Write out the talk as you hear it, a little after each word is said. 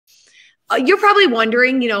You're probably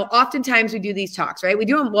wondering, oftentimes we do these talks, right? We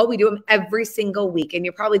do them every single week. And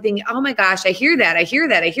you're probably thinking, oh my gosh, I hear that.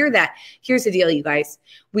 Here's the deal, you guys.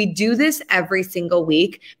 We do this every single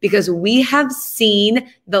week because we have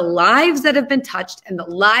seen the lives that have been touched and the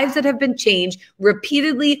lives that have been changed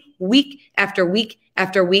repeatedly week after week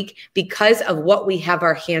after week because of what we have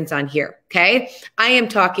our hands on here. Okay. I am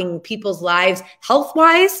talking people's lives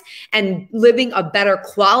health-wise and living a better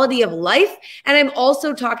quality of life. And I'm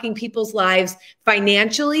also talking people's lives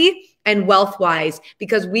financially and wealth-wise,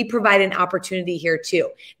 because we provide an opportunity here too.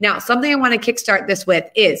 Now, something I want to kickstart this with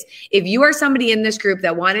is if you are somebody in this group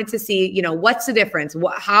that wanted to see, what's the difference?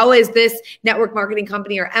 How is this network marketing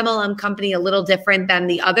company or MLM company a little different than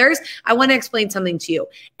the others? I want to explain something to you.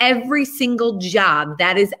 Every single job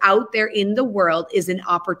that is out there in the world is an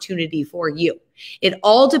opportunity for you. It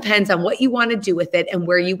all depends on what you want to do with it and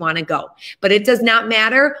where you want to go. But it does not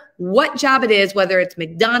matter what job it is, whether it's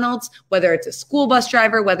McDonald's, whether it's a school bus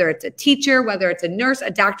driver, whether it's a teacher, whether it's a nurse, a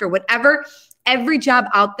doctor, whatever. Every job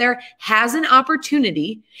out there has an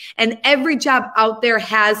opportunity, and every job out there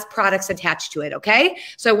has products attached to it, okay?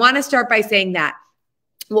 So I want to start by saying that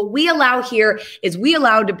what we allow here is we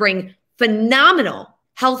allow to bring phenomenal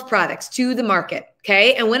health products to the market.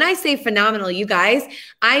 Okay. And when I say phenomenal, you guys,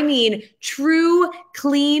 I mean true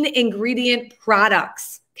clean ingredient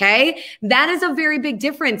products. Okay. That is a very big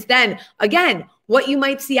difference than, again, what you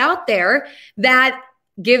might see out there that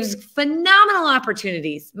gives phenomenal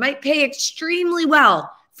opportunities, might pay extremely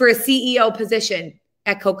well for a CEO position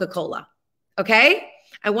at Coca-Cola. Okay.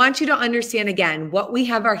 I want you to understand again, what we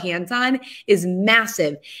have our hands on is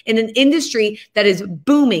massive in an industry that is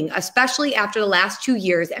booming, especially after the last 2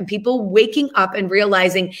 years and people waking up and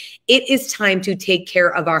realizing it is time to take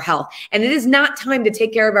care of our health. And it is not time to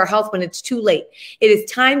take care of our health when it's too late. It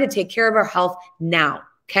is time to take care of our health now.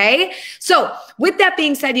 Okay. So with that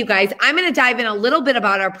being said, you guys, I'm going to dive in a little bit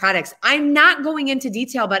about our products. I'm not going into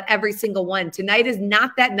detail about every single one. Tonight is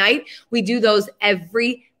not that night. We do those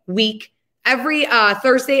every week. Every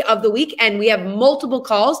Thursday of the week, and we have multiple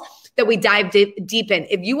calls that we dive deep in.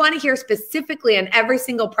 If you want to hear specifically on every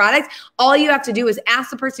single product, all you have to do is ask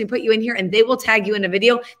the person who put you in here, and they will tag you in a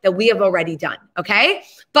video that we have already done, okay?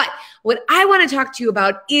 But what I want to talk to you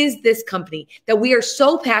about is this company that we are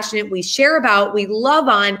so passionate, we share about, we love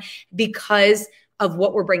on because of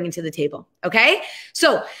what we're bringing to the table, okay?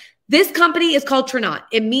 So this company is called Tranont.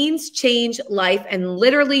 It means change life, and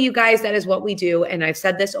literally, you guys, that is what we do, and I've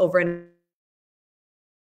said this over and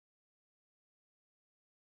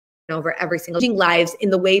over every single lives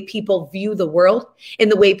in the way people view the world, in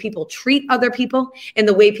the way people treat other people, in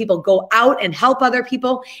the way people go out and help other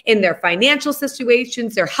people, in their financial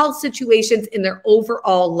situations, their health situations, in their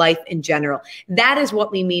overall life in general. That is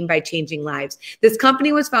what we mean by changing lives. This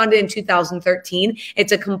company was founded in 2013.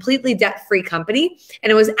 It's a completely debt-free company, and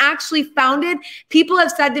it was actually founded. People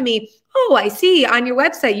have said to me, oh, I see on your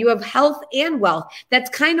website you have health and wealth. That's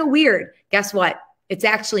kind of weird. Guess what? It's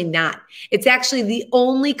actually not. It's actually the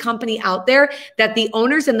only company out there that the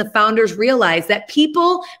owners and the founders realize that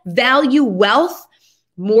people value wealth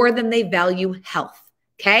more than they value health.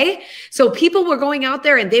 Okay. So people were going out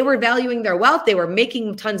there and they were valuing their wealth. They were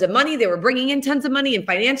making tons of money. They were bringing in tons of money in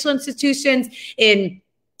financial institutions, in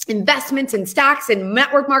investments in stocks and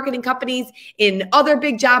network marketing companies, in other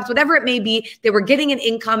big jobs, whatever it may be. They were getting an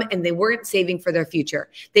income and they weren't saving for their future.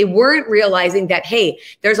 They weren't realizing that, hey,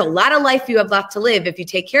 there's a lot of life you have left to live if you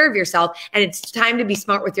take care of yourself, and it's time to be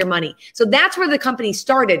smart with your money. So that's where the company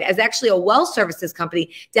started, as actually a wealth services company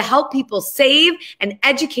to help people save and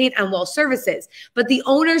educate on wealth services. But the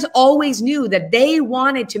owners always knew that they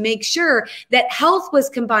wanted to make sure that health was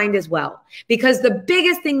combined as well, because the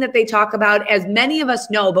biggest thing that they talk about, as many of us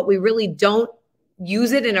know, but we really don't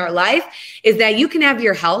use it in our life, is that you can have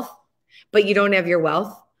your health, but you don't have your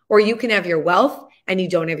wealth, or you can have your wealth and you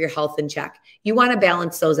don't have your health in check. You want to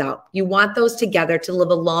balance those out. You want those together to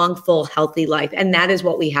live a long, full, healthy life. And that is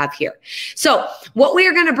what we have here. So what we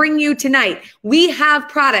are going to bring you tonight, we have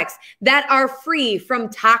products that are free from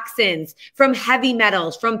toxins, from heavy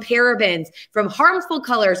metals, from parabens, from harmful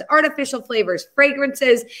colors, artificial flavors,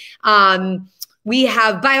 fragrances, we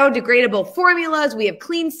have biodegradable formulas. We have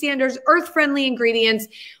clean standards, earth-friendly ingredients.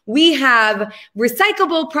 We have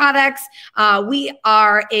recyclable products. We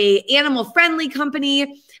are an animal-friendly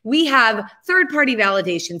company. We have third-party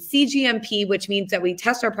validation, CGMP, which means that we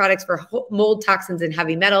test our products for mold, toxins, and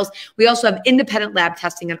heavy metals. We also have independent lab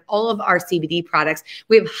testing on all of our CBD products.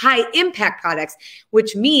 We have high-impact products,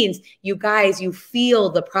 which means you guys, you feel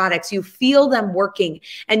the products, you feel them working,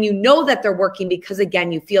 and you know that they're working because,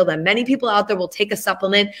 again, you feel them. Many people out there will take a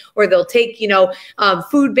supplement, or they'll take,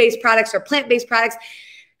 food-based products or plant-based products.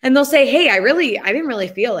 And they'll say, hey, I didn't really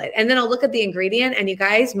feel it. And then I'll look at the ingredient and you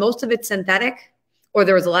guys, most of it's synthetic, or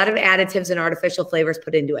there was a lot of additives and artificial flavors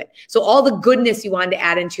put into it. So all the goodness you wanted to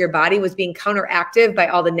add into your body was being counteracted by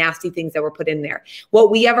all the nasty things that were put in there. What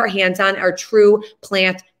we have our hands on are true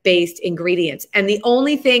plant-based ingredients. And the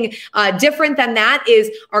only thing different than that is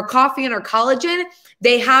our coffee and our collagen.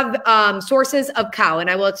 They have sources of cow, and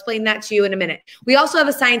I will explain that to you in a minute. We also have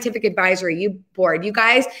a scientific advisory board. You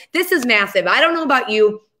guys, this is massive. I don't know about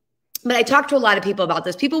you, but I talk to a lot of people about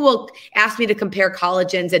this. People will ask me to compare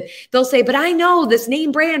collagens and they'll say, but I know this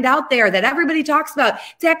name brand out there that everybody talks about.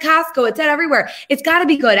 It's at Costco. It's at everywhere. It's got to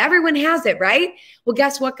be good. Everyone has it, right? Well,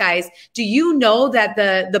 guess what, guys? Do you know that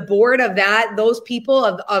the board of those people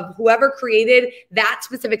of whoever created that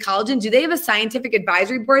specific collagen, do they have a scientific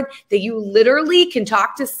advisory board that you literally can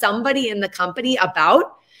talk to somebody in the company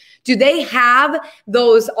about? Do they have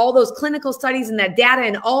all those clinical studies and that data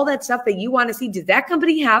and all that stuff that you want to see? Does that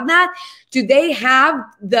company have that? Do they have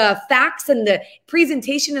the facts and the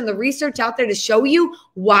presentation and the research out there to show you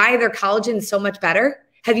why their collagen is so much better?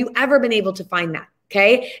 Have you ever been able to find that?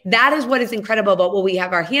 Okay, that is what is incredible about what we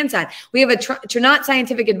have our hands on. We have a Trinot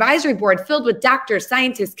Scientific Advisory Board filled with doctors,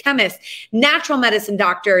 scientists, chemists, natural medicine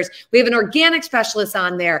doctors. We have an organic specialist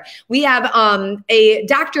on there. We have a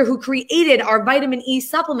doctor who created our vitamin E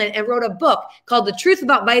supplement and wrote a book called The Truth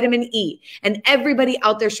About Vitamin E. And everybody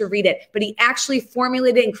out there should read it. But he actually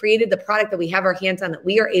formulated and created the product that we have our hands on that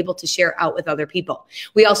we are able to share out with other people.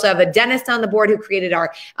 We also have a dentist on the board who created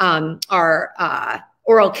our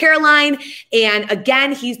oral care line. And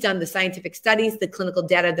again, he's done the scientific studies, the clinical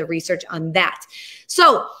data, the research on that.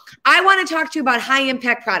 So I want to talk to you about high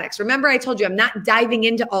impact products. Remember, I told you I'm not diving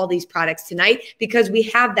into all these products tonight because we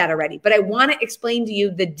have that already, but I want to explain to you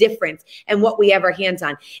the difference and what we have our hands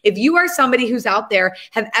on. If you are somebody who's out there,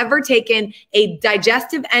 have ever taken a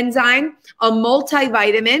digestive enzyme, a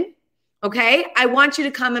multivitamin, okay, I want you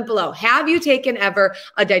to comment below. Have you taken ever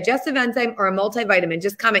a digestive enzyme or a multivitamin?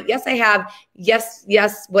 Just comment, yes, I have. Yes,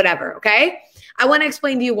 yes, whatever, okay? I want to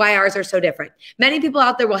explain to you why ours are so different. Many people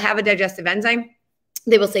out there will have a digestive enzyme.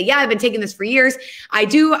 They will say, yeah, I've been taking this for years. I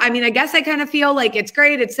do. I mean, I guess I kind of feel like it's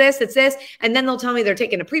great. It's this, it's this. And then they'll tell me they're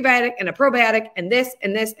taking a prebiotic and a probiotic and this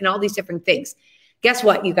and this and all these different things. Guess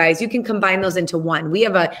what, you guys? You can combine those into one. We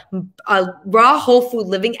have a raw whole food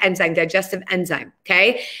living enzyme, digestive enzyme,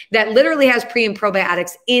 okay, that literally has pre and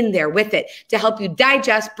probiotics in there with it to help you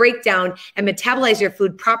digest, break down, and metabolize your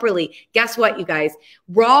food properly. Guess what, you guys?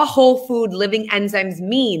 Raw whole food living enzymes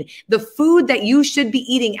mean the food that you should be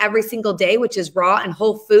eating every single day, which is raw and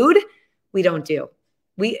whole food, we don't do.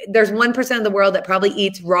 There's 1% of the world that probably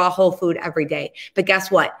eats raw whole food every day. But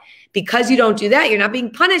guess what? Because you don't do that, you're not being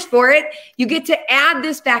punished for it. You get to add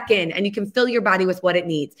this back in and you can fill your body with what it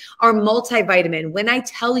needs. Our multivitamin, when I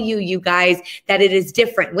tell you, you guys, that it is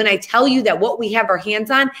different, when I tell you that what we have our hands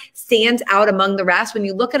on stands out among the rest, when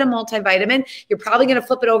you look at a multivitamin, you're probably going to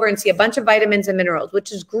flip it over and see a bunch of vitamins and minerals,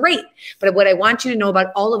 which is great. But what I want you to know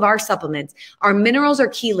about all of our supplements, our minerals are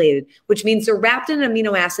chelated, which means they're wrapped in an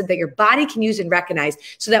amino acid that your body can use and recognize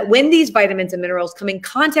so that when these vitamins and minerals come in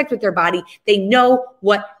contact with their body, they know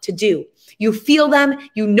what to do. You feel them,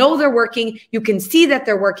 you know they're working, you can see that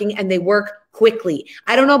they're working, and they work quickly.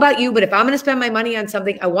 I don't know about you, but if I'm going to spend my money on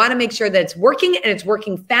something, I want to make sure that it's working and it's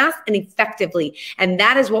working fast and effectively. And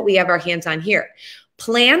that is what we have our hands on here.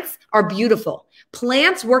 Plants are beautiful.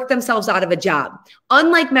 Plants work themselves out of a job.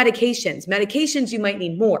 Unlike medications, you might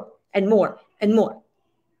need more and more and more.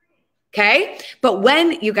 Okay. But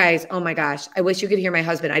when you guys, oh my gosh, I wish you could hear my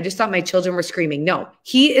husband. I just thought my children were screaming. No,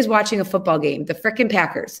 he is watching a football game, the frickin'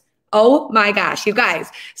 Packers. Oh my gosh, you guys,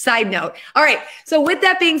 side note. All right. So with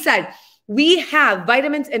that being said, we have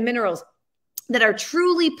vitamins and minerals that are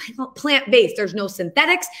truly plant-based. There's no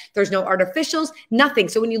synthetics, there's no artificials, nothing.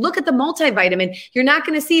 So when you look at the multivitamin, you're not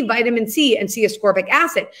going to see vitamin C and see ascorbic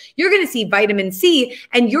acid. You're going to see vitamin C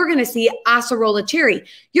and you're going to see acerola cherry.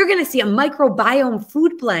 You're going to see a microbiome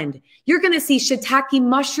food blend. You're going to see shiitake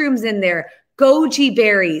mushrooms in there, goji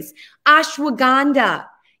berries, ashwagandha.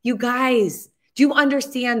 You guys, do you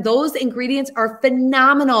understand? Those ingredients are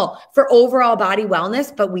phenomenal for overall body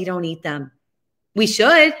wellness, but we don't eat them. We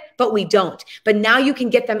should, but we don't. But now you can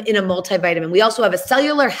get them in a multivitamin. We also have a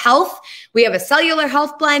cellular health. We have a cellular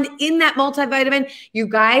health blend in that multivitamin. You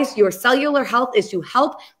guys, your cellular health is to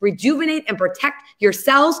help rejuvenate and protect your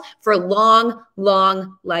cells for long,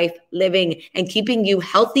 long life living and keeping you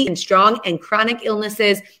healthy and strong, and chronic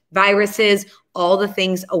illnesses, viruses, all the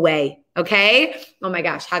things away. Okay. Oh my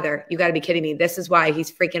gosh, Heather, you got to be kidding me. This is why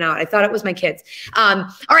he's freaking out. I thought it was my kids. All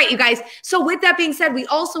right, you guys. So with that being said, we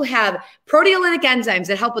also have proteolytic enzymes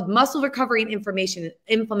that help with muscle recovery and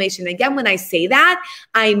inflammation. Again, when I say that,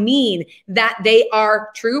 I mean that they are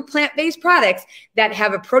true plant-based products that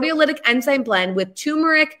have a proteolytic enzyme blend with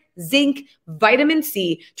turmeric, zinc, vitamin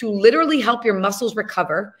C to literally help your muscles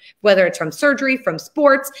recover, whether it's from surgery, from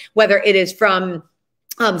sports, whether it is from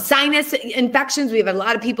sinus infections. We have a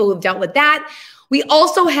lot of people who've dealt with that. We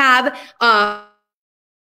also have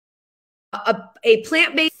a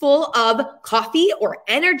plant-based full of coffee or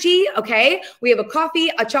energy, okay? We have a coffee,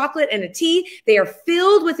 a chocolate, and a tea. They are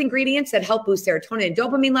filled with ingredients that help boost serotonin and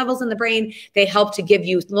dopamine levels in the brain. They help to give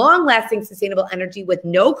you long-lasting, sustainable energy with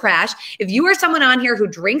no crash. If you are someone on here who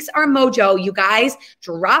drinks our Mojo, you guys,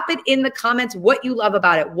 drop it in the comments what you love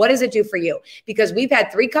about it. What does it do for you? Because we've had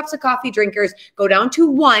 3 cups of coffee drinkers go down to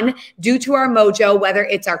 1 due to our Mojo, whether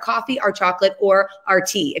it's our coffee, our chocolate, or our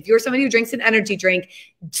tea. If you're somebody who drinks an energy drink,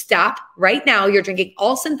 stop right now. You're drinking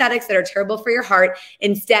all synthetics that are terrible for your heart.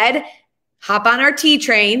 Instead, hop on our tea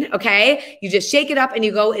train, okay? You just shake it up and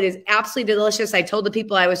you go. It is absolutely delicious. I told the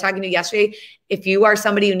people I was talking to yesterday, if you are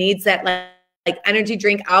somebody who needs that like energy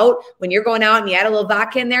drink out, when you're going out and you add a little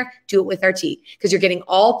vodka in there, do it with our tea because you're getting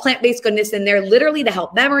all plant-based goodness in there, literally to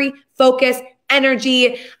help memory, focus,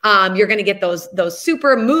 energy. You're going to get those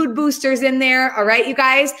super mood boosters in there. All right, you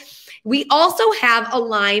guys. We also have a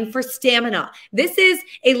line for stamina. This is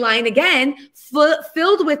a line, again,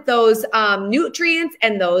 filled with those nutrients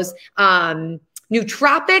and those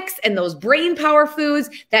nootropics and those brain power foods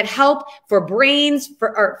that help for brains,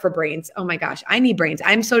 for brains. Oh my gosh, I need brains.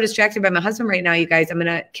 I'm so distracted by my husband right now, you guys. I'm going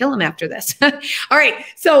to kill him after this. All right.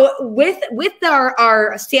 So with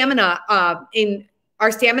our stamina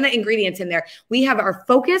our stamina ingredients in there, we have our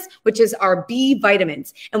focus, which is our B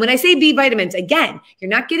vitamins. And when I say B vitamins, again, you're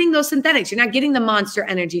not getting those synthetics. You're not getting the Monster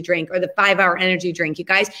energy drink or the 5-hour energy drink. You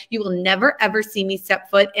guys, you will never, ever see me step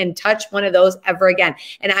foot and touch one of those ever again.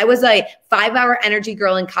 And I was a 5-hour energy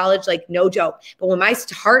girl in college, like no joke. But when my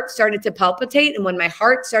heart started to palpitate and when my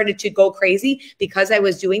heart started to go crazy because I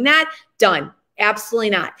was doing that, done. Absolutely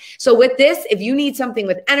not. So with this, if you need something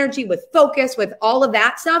with energy, with focus, with all of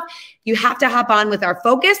that stuff, you have to hop on with our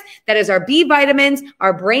focus. That is our B vitamins,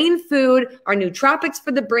 our brain food, our nootropics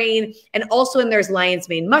for the brain. And also there's lion's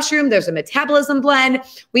mane mushroom. There's a metabolism blend.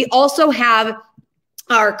 We also have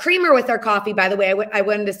our creamer with our coffee, by the way, I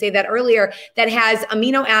wanted to say that earlier, that has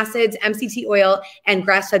amino acids, MCT oil, and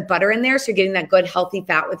grass-fed butter in there. So you're getting that good, healthy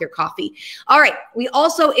fat with your coffee. All right. We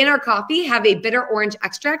also, in our coffee, have a bitter orange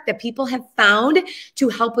extract that people have found to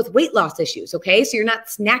help with weight loss issues. Okay. So you're not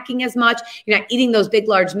snacking as much. You're not eating those big,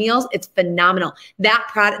 large meals. It's phenomenal.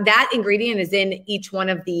 That ingredient is in each one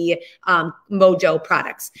of the Mojo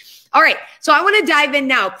products. All right. So I want to dive in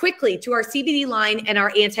now quickly to our CBD line and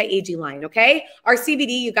our anti-aging line. Okay. Our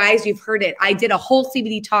CBD, you guys, you've heard it. I did a whole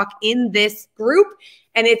CBD talk in this group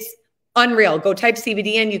and it's unreal. Go type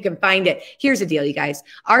CBD in, you can find it. Here's the deal, you guys.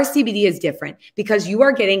 Our CBD is different because you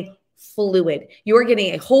are getting fluid. You are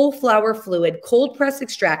getting a whole flower fluid, cold press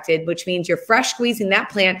extracted, which means you're fresh squeezing that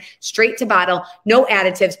plant straight to bottle, no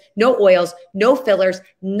additives, no oils, no fillers,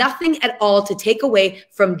 nothing at all to take away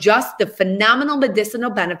from just the phenomenal medicinal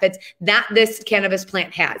benefits that this cannabis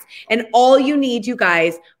plant has. And all you need, you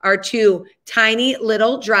guys, are 2 tiny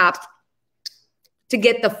little drops to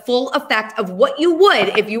get the full effect of what you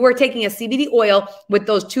would if you were taking a CBD oil with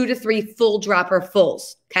those 2 to 3 full dropper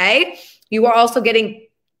fulls. Okay. You are also getting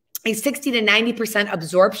a 60 to 90%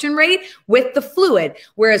 absorption rate with the fluid,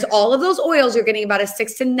 whereas all of those oils, you're getting about a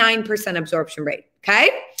 6 to 9% absorption rate.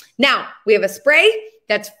 Okay. Now we have a spray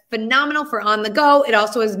that's phenomenal for on the go. It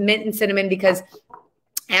also has mint and cinnamon because,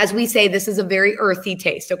 as we say, this is a very earthy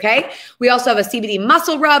taste, okay? We also have a CBD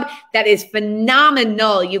muscle rub that is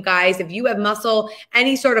phenomenal, you guys. If you have muscle,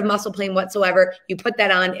 any sort of muscle pain whatsoever, you put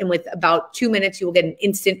that on and with about 2 minutes, you will get an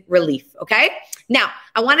instant relief, okay? Now,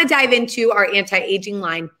 I want to dive into our anti-aging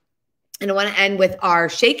line. And I want to end with our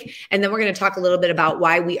shake. And then we're going to talk a little bit about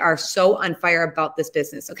why we are so on fire about this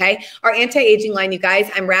business. Okay. Our anti-aging line, you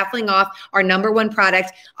guys, I'm raffling off our #1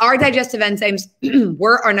 product. Our digestive enzymes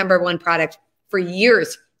were our #1 product for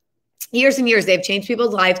years. Years and years. They've changed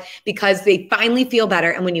people's lives because they finally feel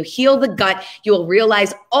better. And when you heal the gut, you will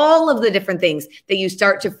realize all of the different things that you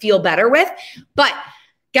start to feel better with. But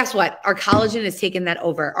Guess what? Our collagen has taken that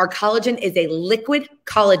over. Our collagen is a liquid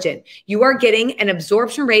collagen. You are getting an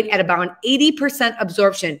absorption rate at about 80%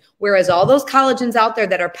 absorption, whereas all those collagens out there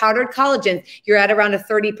that are powdered collagens, you're at around a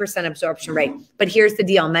 30% absorption rate. But here's the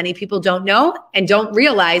deal. Many people don't know and don't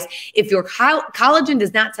realize if your collagen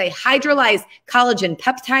does not say hydrolyzed collagen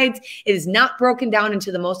peptides, it is not broken down into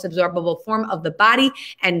the most absorbable form of the body,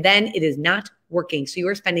 and then it is not working. So you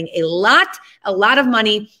are spending a lot of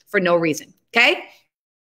money for no reason, okay?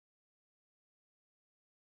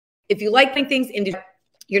 If you like things into,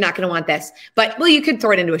 you're not going to want this, but well, you could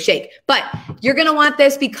throw it into a shake, but you're going to want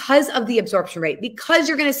this because of the absorption rate, because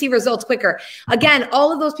you're going to see results quicker. Again,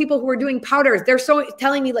 all of those people who are doing powders, they're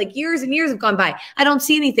telling me like years and years have gone by. I don't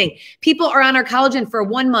see anything. People are on our collagen for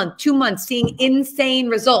 1 month, 2 months, seeing insane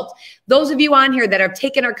results. Those of you on here that have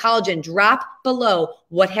taken our collagen, drop below.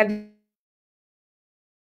 What have you?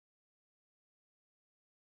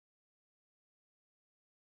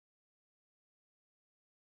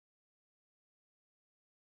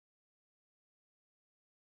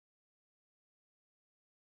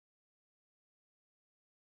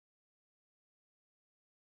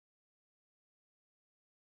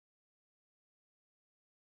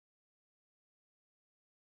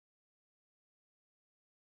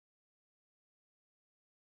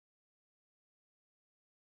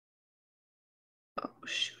 Oh,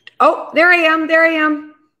 shoot. Oh, there I am. There I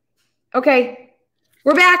am. Okay.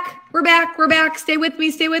 We're back. We're back. We're back. Stay with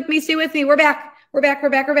me. Stay with me. Stay with me. We're back. We're back.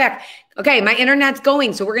 We're back. We're back. Okay. My internet's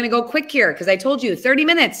going. So we're going to go quick here because I told you 30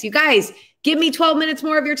 minutes. You guys, give me 12 minutes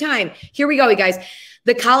more of your time. Here we go, you guys.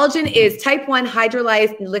 The collagen is type 1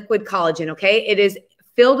 hydrolyzed liquid collagen. Okay. It is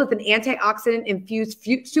filled with an antioxidant infused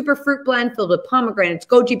super fruit blend filled with pomegranates,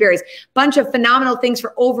 goji berries, bunch of phenomenal things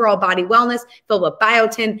for overall body wellness, filled with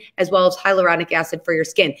biotin, as well as hyaluronic acid for your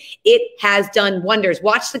skin. It has done wonders.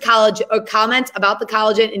 Watch the comments about the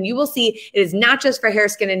collagen and you will see it is not just for hair,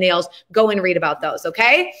 skin, and nails. Go and read about those,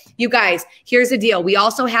 okay? You guys, here's the deal. We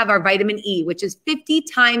also have our vitamin E, which is 50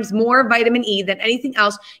 times more vitamin E than anything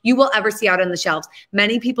else you will ever see out on the shelves.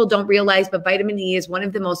 Many people don't realize, but vitamin E is one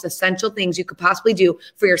of the most essential things you could possibly do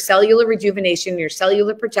for your cellular rejuvenation, your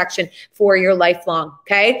cellular protection for your lifelong,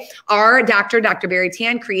 okay? Our doctor, Dr. Barry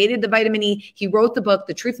Tan, created the vitamin E. He wrote the book,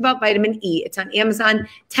 The Truth About Vitamin E. It's on Amazon,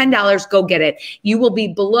 $10. Go get it. You will be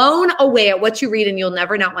blown away at what you read, and you'll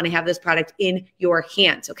never not want to have this product in your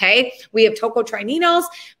hands, okay? We have tocotrienols.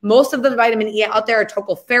 Most of the vitamin E out there are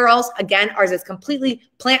tocopherols. Again, ours is completely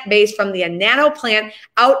plant-based from the annatto plant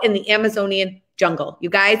out in the Amazonian jungle. You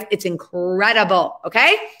guys, it's incredible,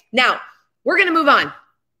 okay? Now, we're going to move on.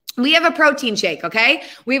 We have a protein shake, okay?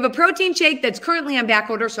 We have a protein shake that's currently on back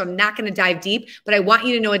order, so I'm not going to dive deep, but I want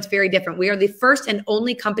you to know it's very different. We are the first and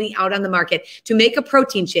only company out on the market to make a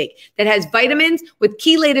protein shake that has vitamins with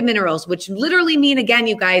chelated minerals, which literally mean, again,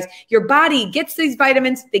 you guys, your body gets these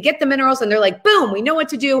vitamins, they get the minerals, and they're like, boom, we know what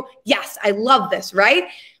to do. Yes, I love this, right?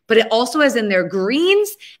 But it also has in there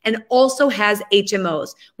greens and also has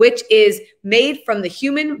HMOs, which is made from the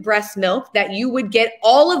human breast milk that you would get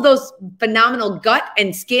all of those phenomenal gut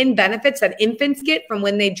and skin benefits that infants get from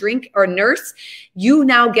when they drink or nurse. You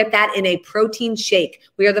now get that in a protein shake.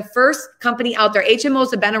 We are the first company out there.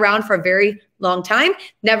 HMOs have been around for a very long time.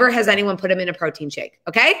 Never has anyone put them in a protein shake.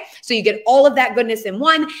 Okay. So you get all of that goodness in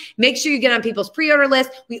one. Make sure you get on people's pre-order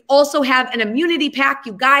list. We also have an immunity pack.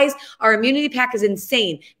 You guys, our immunity pack is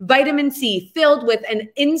insane. Vitamin C filled with an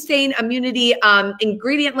insane immunity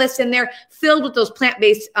ingredient list in there, filled with those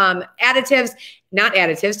plant-based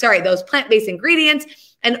those plant-based ingredients,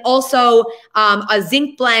 and also a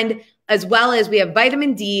zinc blend, as well as we have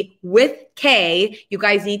vitamin D with K. You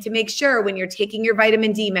guys need to make sure when you're taking your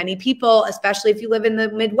vitamin D, many people, especially if you live in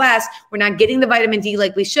the Midwest, we're not getting the vitamin D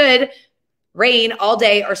like we should, rain all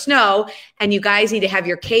day or snow, and you guys need to have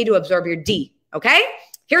your K to absorb your D, okay?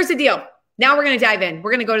 Here's the deal. Now we're going to dive in.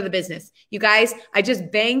 We're going to go to the business. You guys, I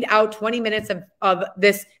just banged out 20 minutes of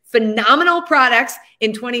this phenomenal products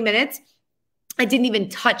in 20 minutes. I didn't even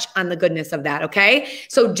touch on the goodness of that, okay?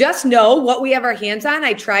 So just know what we have our hands on,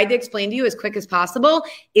 I tried to explain to you as quick as possible,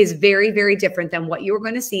 is very, very different than what you are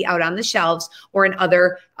going to see out on the shelves or in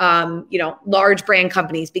other, large brand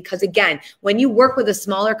companies. Because again, when you work with a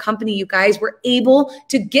smaller company, you guys were able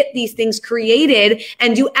to get these things created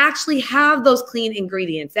and you actually have those clean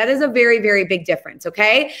ingredients. That is a very, very big difference,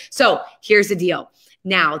 okay? So here's the deal.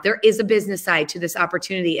 Now, there is a business side to this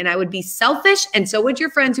opportunity, and I would be selfish, and so would your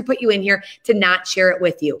friends who put you in here, to not share it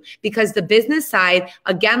with you. Because the business side,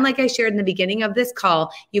 again, like I shared in the beginning of this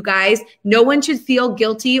call, you guys, no one should feel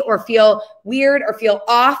guilty or feel weird or feel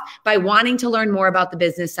off by wanting to learn more about the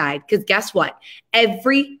business side. Because guess what?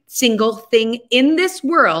 Every single thing in this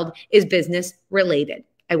world is business related.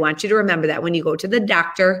 I want you to remember that when you go to the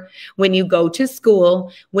doctor, when you go to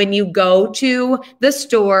school, when you go to the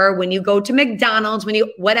store, when you go to McDonald's,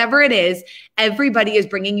 whatever it is, everybody is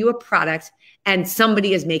bringing you a product and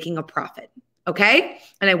somebody is making a profit. Okay.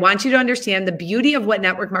 And I want you to understand the beauty of what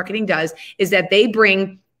network marketing does is that they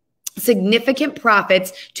bring significant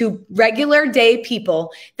profits to regular day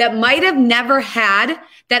people that might have never had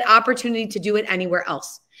that opportunity to do it anywhere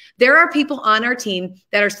else. There are people on our team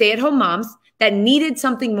that are stay-at-home moms that needed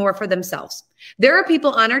something more for themselves. There are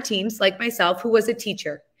people on our teams like myself who was a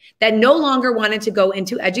teacher that no longer wanted to go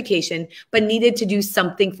into education, but needed to do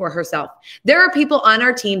something for herself. There are people on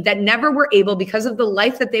our team that never were able, because of the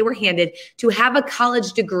life that they were handed, to have a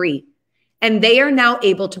college degree. And they are now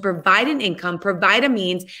able to provide an income, provide a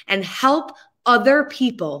means, and help other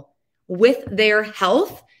people with their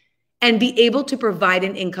health and be able to provide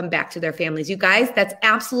an income back to their families. You guys, that's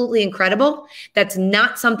absolutely incredible. That's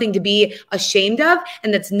not something to be ashamed of,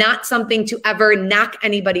 and that's not something to ever knock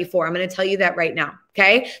anybody for. I'm going to tell you that right now,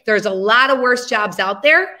 okay? There's a lot of worse jobs out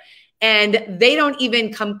there, and they don't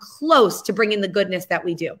even come close to bringing the goodness that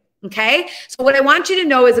we do. Okay. So what I want you to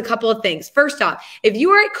know is a couple of things. First off, if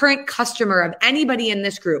you are a current customer of anybody in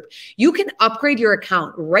this group, you can upgrade your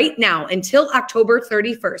account right now until October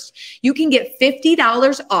 31st. You can get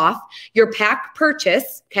 $50 off your pack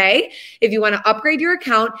purchase. Okay. If you want to upgrade your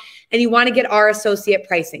account and you want to get our associate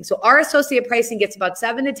pricing. So our associate pricing gets about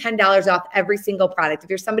 $7 to $10 off every single product. If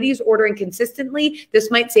you're somebody who's ordering consistently,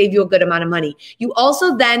 this might save you a good amount of money. You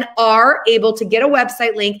also then are able to get a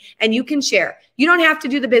website link and you can share. You don't have to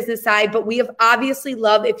do the business side, but we have obviously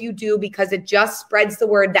love if you do, because it just spreads the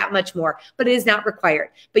word that much more, but it is not required.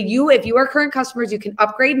 But if you are current customers, you can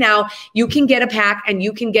upgrade now. You can get a pack and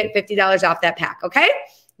you can get $50 off that pack. Okay.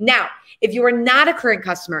 Now, if you are not a current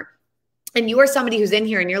customer and you are somebody who's in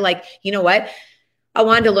here and you're like, you know what? I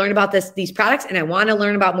wanted to learn about these products and I want to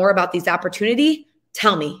learn more about these opportunity.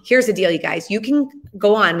 Tell me, here's the deal, you guys. You can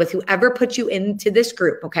go on with whoever put you into this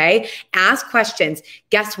group, okay? Ask questions.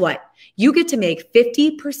 Guess what? You get to make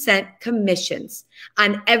 50% commissions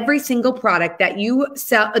on every single product that you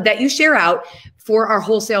sell, that you share out for our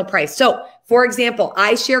wholesale price. So, for example,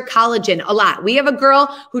 I share collagen a lot. We have a girl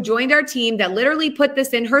who joined our team that literally put this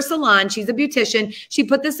in her salon. She's a beautician. She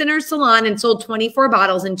put this in her salon and sold 24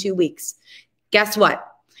 bottles in 2 weeks. Guess what?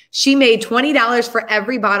 She made $20 for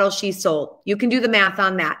every bottle she sold. You can do the math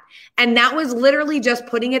on that. And that was literally just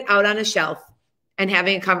putting it out on a shelf and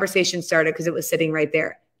having a conversation started because it was sitting right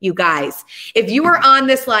there. You guys, if you are on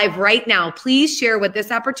this live right now, please share what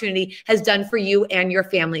this opportunity has done for you and your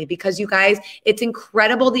family, because you guys, it's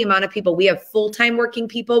incredible the amount of people. We have full-time working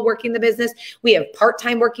people working the business. We have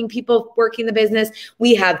part-time working people working the business.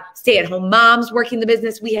 We have stay-at-home moms working the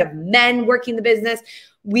business. We have men working the business.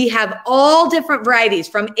 We have all different varieties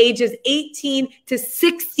from ages 18 to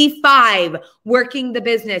 65 working the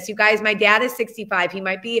business. You guys, my dad is 65. He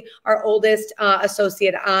might be our oldest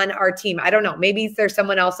associate on our team. I don't know. Maybe there's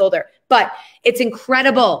someone else older, but it's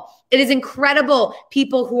incredible. It is incredible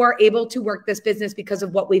people who are able to work this business because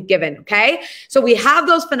of what we've given. Okay. So we have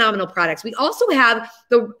those phenomenal products. We also have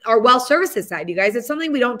our wealth services side, you guys. It's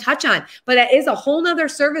something we don't touch on, but that is a whole nother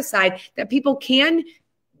service side that people can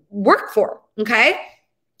work for. Okay.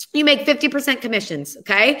 You make 50% commissions,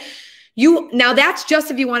 okay? Now that's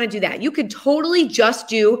just if you want to do that. You could totally just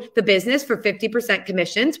do the business for 50%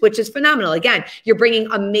 commissions, which is phenomenal. Again, you're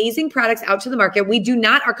bringing amazing products out to the market.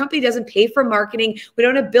 Our company doesn't pay for marketing. We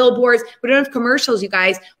don't have billboards. We don't have commercials, you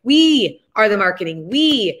guys. We are the marketing.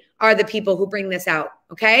 We are the people who bring this out,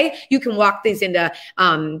 okay? You can walk these into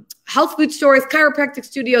health food stores, chiropractic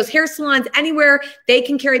studios, hair salons, anywhere. They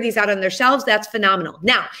can carry these out on their shelves. That's phenomenal.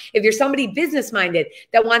 Now, if you're somebody business-minded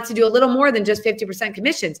that wants to do a little more than just 50%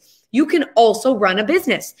 commissions, you can also run a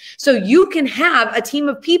business. So you can have a team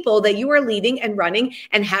of people that you are leading and running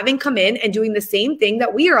and having come in and doing the same thing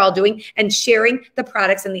that we are all doing and sharing the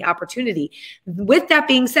products and the opportunity. With that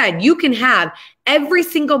being said, you can have every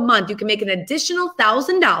single month, you can make an additional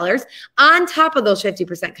 $1,000 on top of those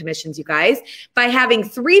 50% commissions, you guys, by having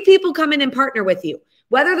 3 people come in and partner with you.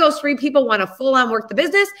 Whether those 3 people want to full on work the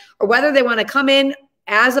business or whether they want to come in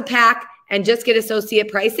as a pack and just get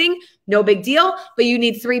associate pricing, no big deal, but you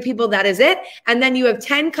need 3 people, that is it. And then you have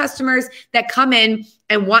 10 customers that come in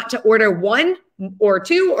and want to order 1 or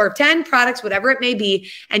 2 or 10 products, whatever it may be,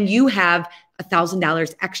 and you have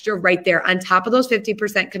 $1,000 extra right there on top of those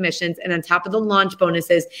 50% commissions and on top of the launch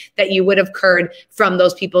bonuses that you would have incurred from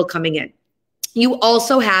those people coming in. You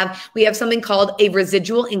also we have something called a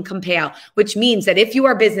residual income payout, which means that if you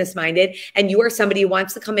are business minded and you are somebody who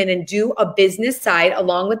wants to come in and do a business side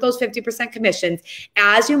along with those 50% commissions,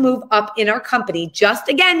 as you move up in our company, just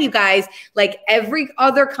again, you guys, like every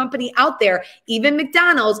other company out there, even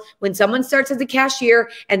McDonald's, when someone starts as a cashier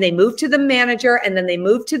and they move to the manager and then they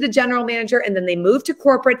move to the general manager and then they move to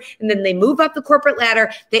corporate and then they move up the corporate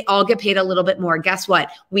ladder, they all get paid a little bit more. Guess what?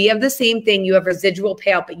 We have the same thing. You have residual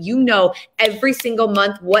payout, but you know every single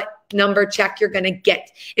month what number check you're going to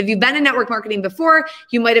get. If you've been in network marketing before,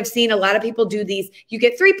 you might have seen a lot of people do these. You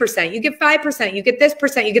get 3%, you get 5%, you get this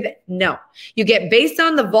percent, you get that. No, you get based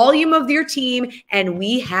on the volume of your team. And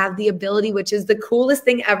we have the ability, which is the coolest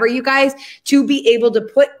thing ever, you guys, to be able to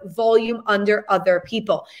put volume under other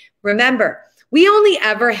people. Remember, we only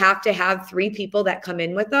ever have to have 3 people that come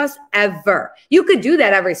in with us ever. You could do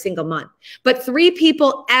that every single month, but 3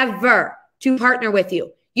 people ever to partner with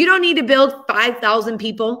you. You don't need to build 5,000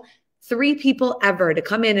 people, 3 people ever to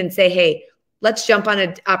come in and say, hey, let's jump on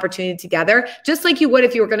an opportunity together, just like you would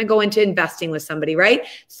if you were going to go into investing with somebody, right?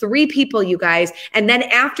 3 people, you guys. And then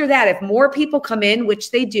after that, if more people come in,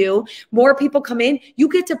 which they do, more people come in, you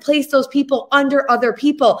get to place those people under other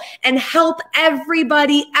people and help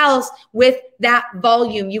everybody else with that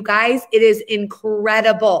volume. You guys, it is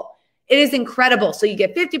incredible. It is incredible. So you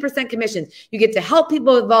get 50% commissions. You get to help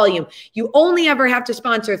people with volume. You only ever have to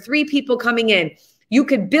sponsor 3 people coming in. You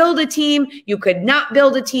could build a team. You could not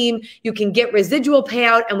build a team. You can get residual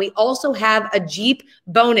payout. And we also have a Jeep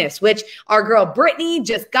bonus, which our girl Brittany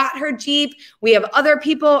just got her Jeep. We have other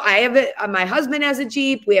people. I have it. My husband has a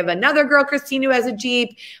Jeep. We have another girl, Christine, who has a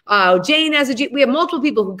Jeep. Jane has a Jeep. We have multiple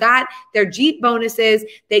people who got their Jeep bonuses.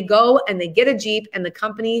 They go and they get a Jeep and the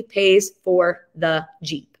company pays for the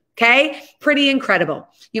Jeep. Okay, pretty incredible.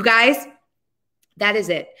 You guys, that is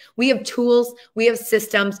it. We have tools, we have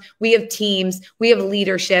systems, we have teams, we have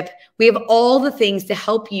leadership. We have all the things to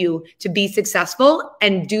help you to be successful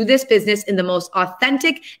and do this business in the most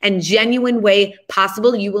authentic and genuine way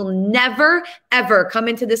possible. You will never, ever come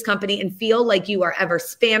into this company and feel like you are ever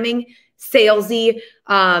spamming, salesy,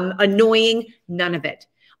 annoying, none of it.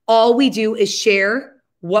 All we do is share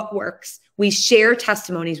what works. We share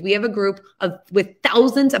testimonies. We have a group with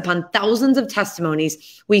thousands upon thousands of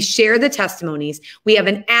testimonies. We share the testimonies. We have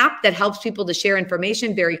an app that helps people to share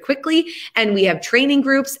information very quickly. And we have training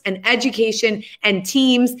groups and education and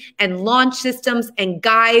teams and launch systems and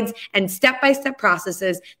guides and step-by-step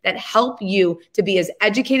processes that help you to be as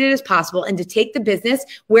educated as possible and to take the business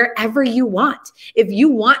wherever you want. If you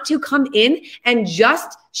want to come in and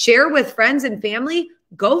just share with friends and family,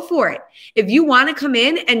 go for it. If you want to come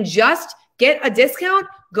in and just get a discount,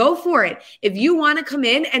 go for it. If you want to come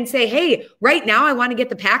in and say, hey, right now I want to get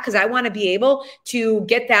the pack because I want to be able to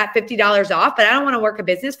get that $50 off, but I don't want to work a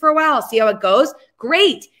business for a while. I'll see how it goes.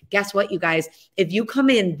 Great. Guess what, you guys? If you come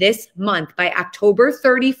in this month by October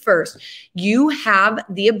 31st, you have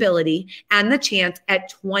the ability and the chance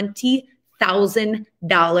at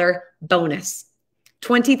 $20,000 bonus.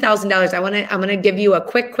 $20,000. I'm going to give you a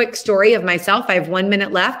quick story of myself. I have 1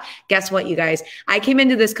 minute left. Guess what, you guys? I came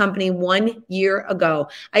into this company 1 year ago.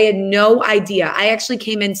 I had no idea. I actually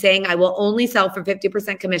came in saying I will only sell for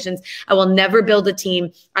 50% commissions. I will never build a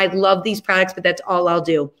team. I love these products, but that's all I'll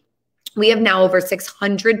do. We have now over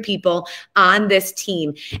 600 people on this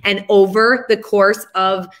team. And over the course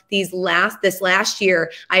of this last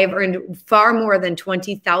year, I have earned far more than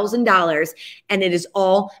 $20,000. And it is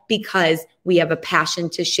all because we have a passion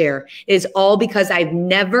to share. It is all because I've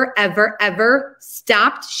never, ever, ever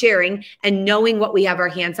stopped sharing and knowing what we have our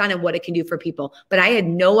hands on and what it can do for people. But I had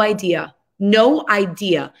no idea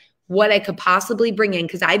what I could possibly bring in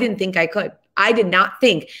because I didn't think I could. I did not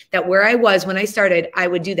think that where I was when I started, I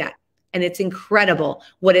would do that. And it's incredible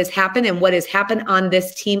what has happened and what has happened on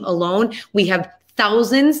this team alone. We have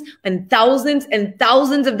thousands and thousands and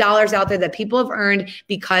thousands of dollars out there that people have earned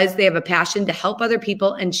because they have a passion to help other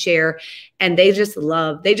people and share. And they just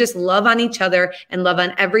love on each other and love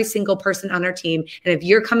on every single person on our team. And if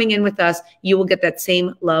you're coming in with us, you will get that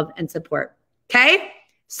same love and support. Okay?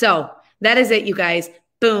 So that is it, you guys.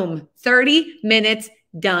 Boom. 30 minutes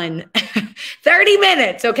done. 30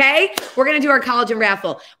 minutes, okay? We're going to do our collagen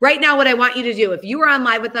raffle. Right now, what I want you to do, if you are on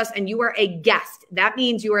live with us and you are a guest, that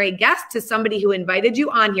means you are a guest to somebody who invited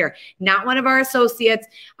you on here, not one of our associates,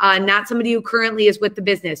 not somebody who currently is with the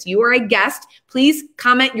business. You are a guest. Please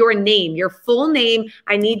comment your name, your full name.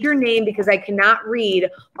 I need your name because I cannot read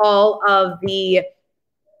all of the